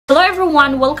Hello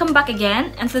everyone! Welcome back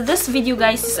again. And for this video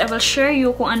guys, I will share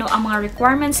you kung ano ang mga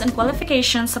requirements and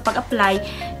qualifications sa pag-apply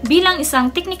bilang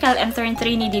isang technical intern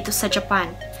trainee dito sa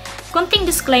Japan. Konting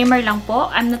disclaimer lang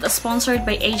po, I'm not sponsored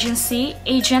by agency,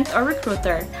 agent, or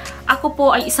recruiter. Ako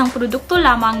po ay isang produkto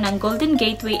lamang ng Golden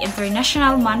Gateway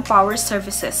International Manpower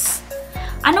Services.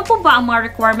 Ano po ba ang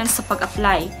mga requirements sa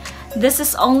pag-apply? This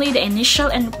is only the initial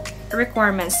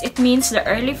requirements. It means the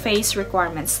early phase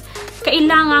requirements.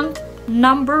 Kailangang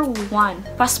Number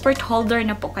 1, passport holder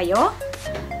na po kayo.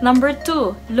 Number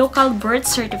 2, local birth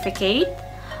certificate.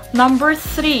 Number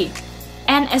 3,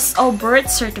 NSO birth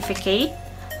certificate.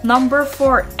 Number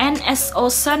 4,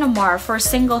 NSO Cenomar for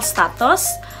single status.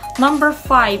 Number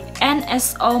 5,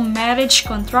 NSO Marriage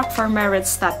Contract for marriage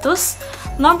status.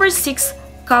 Number 6,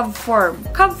 CAV form.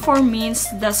 CAV form means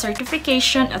the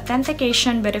certification,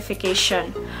 authentication,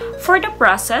 verification. For the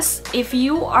process, if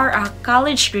you are a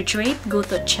college graduate, go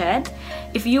to CHED.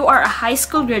 If you are a high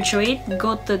school graduate,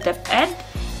 go to DepEd.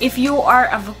 If you are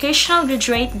a vocational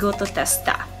graduate, go to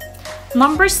TESTA.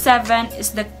 Number 7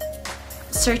 is the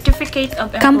Certificate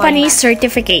of Employment. Company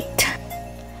certificate.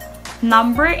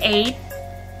 Number 8,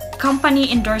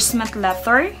 company endorsement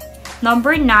letter.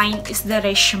 Number 9 is the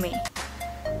resume.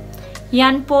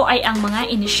 Yan po ay ang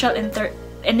mga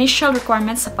initial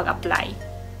requirements sa pag-apply.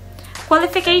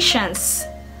 Qualifications.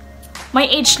 May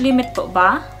age limit po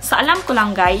ba? Sa alam ko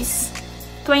lang guys,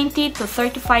 20 to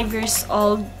 35 years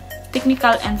old,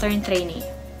 technical intern trainee.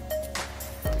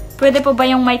 Pwede po ba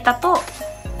yung may tattoo?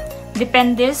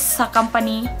 Depende sa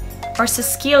company or sa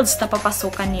skills na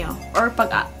papasukan nyo or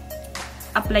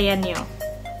pag-applyan nyo.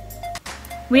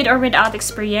 With or without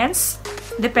experience?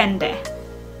 Depende.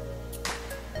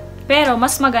 Pero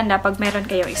mas maganda pag meron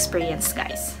kayong experience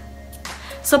guys.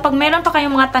 So pag meron pa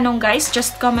kayong mga tanong guys,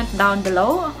 just comment down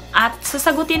below at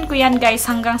sasagutin ko yan guys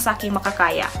hanggang sa aking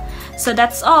makakaya. So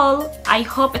that's all. I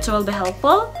hope it will be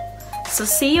helpful. So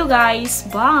see you guys.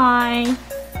 Bye!